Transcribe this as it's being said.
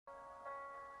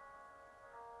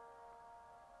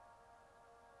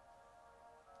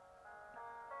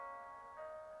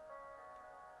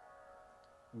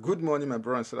Good morning, my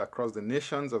brothers and sisters across the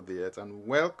nations of the earth, and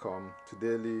welcome to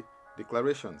Daily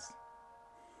Declarations.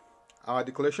 Our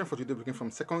declaration for today begins from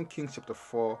 2 Kings chapter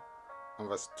 4 and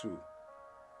verse 2.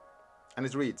 And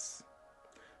it reads,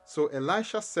 So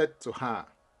Elisha said to her,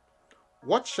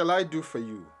 What shall I do for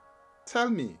you? Tell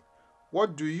me,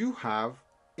 what do you have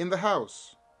in the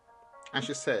house? And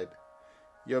she said,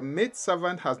 Your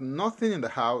maidservant has nothing in the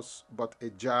house but a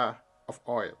jar of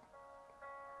oil.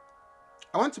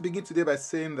 I want to begin today by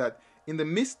saying that in the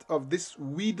midst of this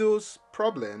widow's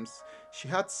problems, she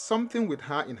had something with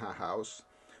her in her house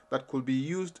that could be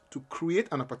used to create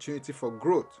an opportunity for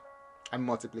growth and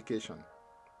multiplication.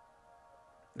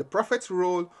 The prophet's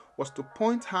role was to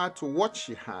point her to what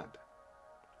she had.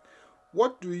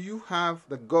 What do you have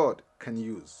that God can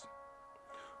use?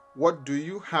 What do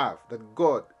you have that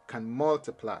God can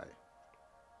multiply?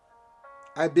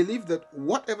 I believe that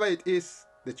whatever it is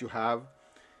that you have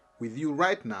with you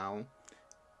right now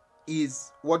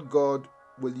is what God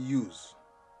will use.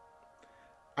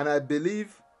 And I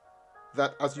believe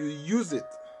that as you use it,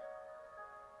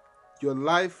 your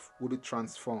life will be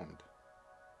transformed.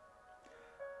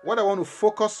 What I want to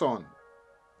focus on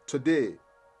today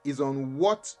is on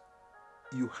what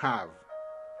you have.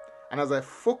 And as I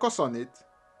focus on it,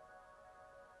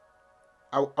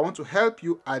 I want to help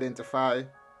you identify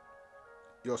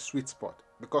your sweet spot,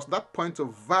 because that point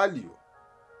of value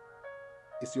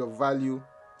is your value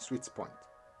sweet spot.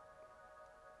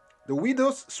 The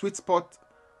widow's sweet spot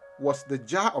was the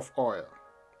jar of oil.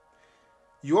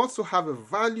 You also have a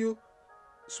value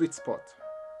sweet spot.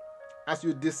 As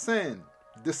you discern,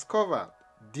 discover,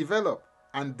 develop,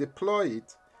 and deploy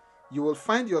it, you will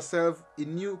find yourself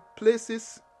in new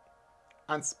places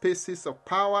and spaces of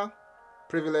power,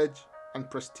 privilege, and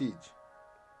prestige.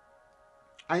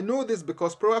 I know this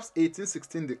because Proverbs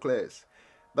 18:16 declares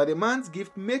that a man's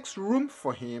gift makes room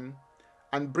for him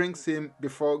and brings him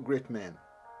before great men.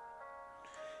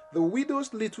 The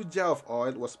widow's little jar of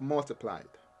oil was multiplied.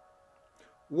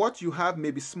 What you have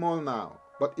may be small now,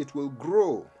 but it will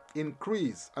grow,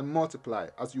 increase, and multiply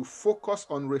as you focus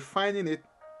on refining it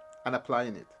and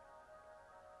applying it.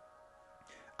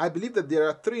 I believe that there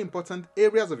are 3 important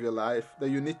areas of your life that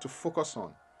you need to focus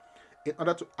on in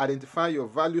order to identify your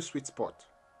value sweet spot.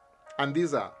 And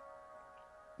these are: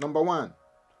 number 1,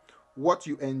 what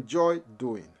you enjoy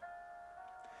doing.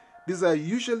 These are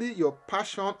usually your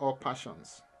passion or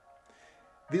passions.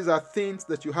 These are things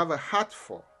that you have a heart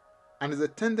for, and there's a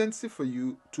tendency for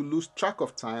you to lose track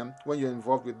of time when you're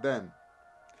involved with them.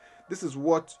 This is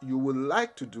what you would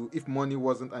like to do if money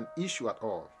wasn't an issue at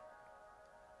all.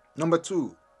 Number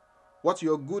 2, what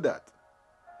you're good at.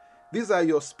 These are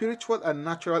your spiritual and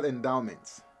natural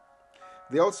endowments.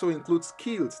 They also include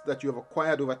skills that you have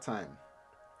acquired over time.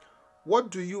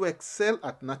 What do you excel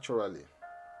at naturally?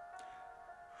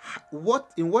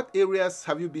 In what areas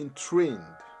have you been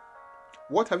trained?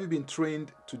 What have you been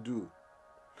trained to do?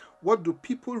 What do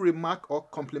people remark or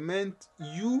compliment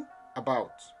you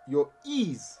about? Your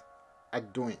ease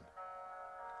at doing.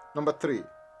 Number 3,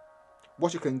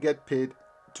 what you can get paid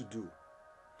to do.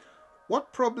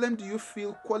 What problem do you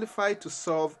feel qualified to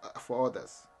solve for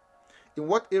others? In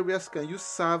what areas can you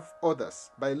serve others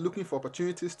by looking for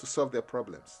opportunities to solve their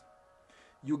problems?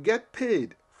 You get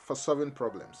paid for solving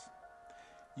problems.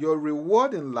 Your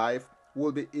reward in life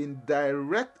will be in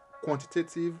direct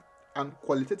quantitative and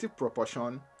qualitative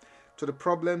proportion to the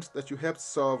problems that you help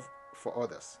solve for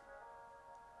others.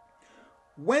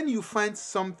 When you find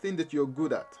something that you're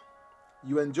good at,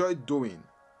 you enjoy doing,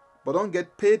 but don't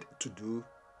get paid to do,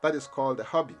 that is called a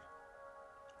hobby.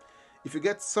 If you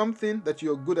get something that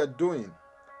you're good at doing,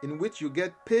 in which you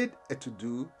get paid to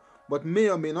do, but may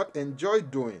or may not enjoy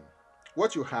doing,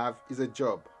 what you have is a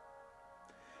job.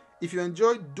 If you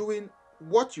enjoy doing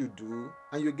what you do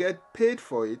and you get paid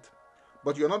for it,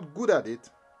 but you're not good at it,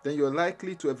 then you're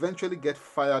likely to eventually get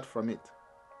fired from it.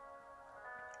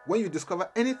 When you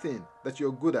discover anything that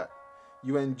you're good at,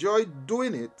 you enjoy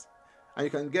doing it, and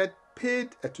you can get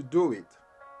paid to do it,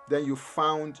 then you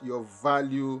found your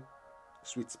value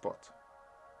sweet spot.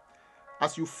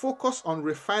 As you focus on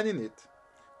refining it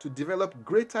to develop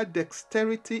greater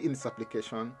dexterity in its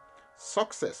application,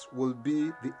 success will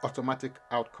be the automatic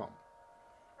outcome.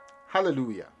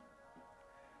 Hallelujah.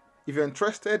 If you're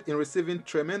interested in receiving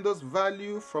tremendous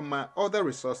value from my other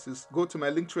resources, go to my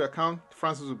Linktree account,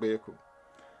 Francis Ubeku.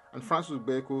 And Francis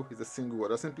Ubeku is a single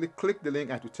word. Or simply click the link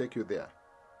and it will take you there.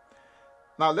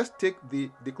 Now let's take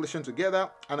the declaration together,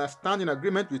 and I stand in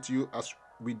agreement with you as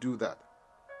we do that.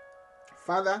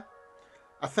 Father,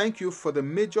 I thank you for the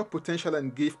major potential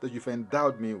and gift that you've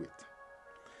endowed me with.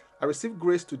 I receive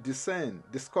grace to discern,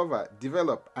 discover,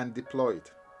 develop, and deploy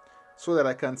it. so that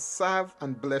I can serve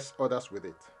and bless others with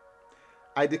it.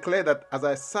 I declare that as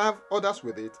I serve others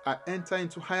with it, I enter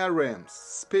into higher realms,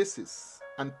 spaces,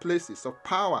 and places of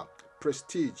power,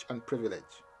 prestige, and privilege.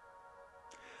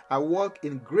 I walk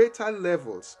in greater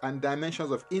levels and dimensions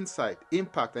of insight,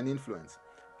 impact, and influence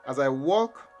as I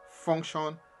walk,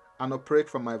 function, and operate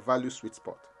from my value sweet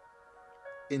spot.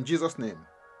 In Jesus' name,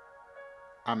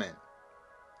 amen.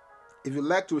 If you'd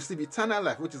like to receive eternal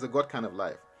life, which is a God kind of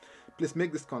life, please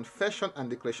make this confession and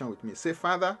declaration with me. Say,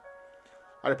 Father,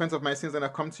 I repent of my sins and I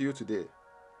come to you today.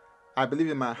 I believe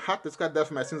in my heart that God died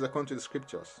for my sins according to the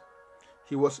scriptures.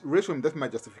 He was raised from death for my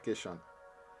justification.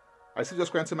 I receive Jesus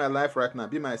Christ into my life right now.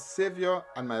 Be my Savior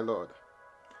and my Lord.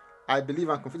 I believe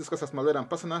and confess Jesus Christ as my Lord and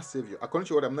personal Savior. According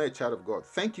to your word, I'm not a child of God.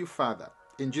 Thank you, Father.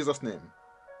 In Jesus' name,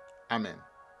 amen.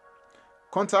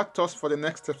 Contact us for the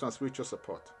next steps on spiritual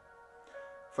support.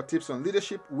 For tips on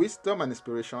leadership, wisdom, and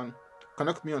inspiration,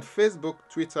 connect me on Facebook,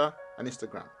 Twitter, and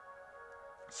Instagram.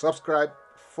 Subscribe,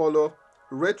 follow,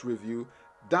 rate, review,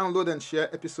 download, and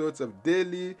share episodes of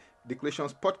Daily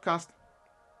Declarations podcast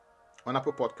on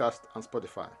Apple Podcast and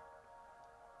Spotify.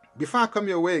 Before I come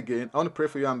your way again, I want to pray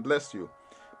for you and bless you.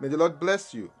 May the Lord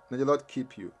bless you. May the Lord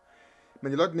keep you. May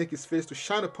the Lord make his face to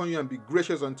shine upon you and be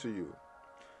gracious unto you.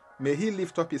 May he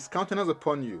lift up his countenance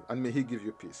upon you and may he give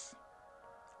you peace.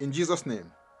 In Jesus'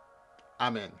 name,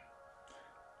 amen.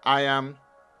 I am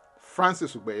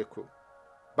Francis Ugbeyeku.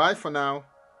 Bye for now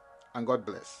and God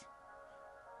bless.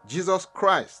 Jesus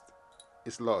Christ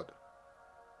is Lord.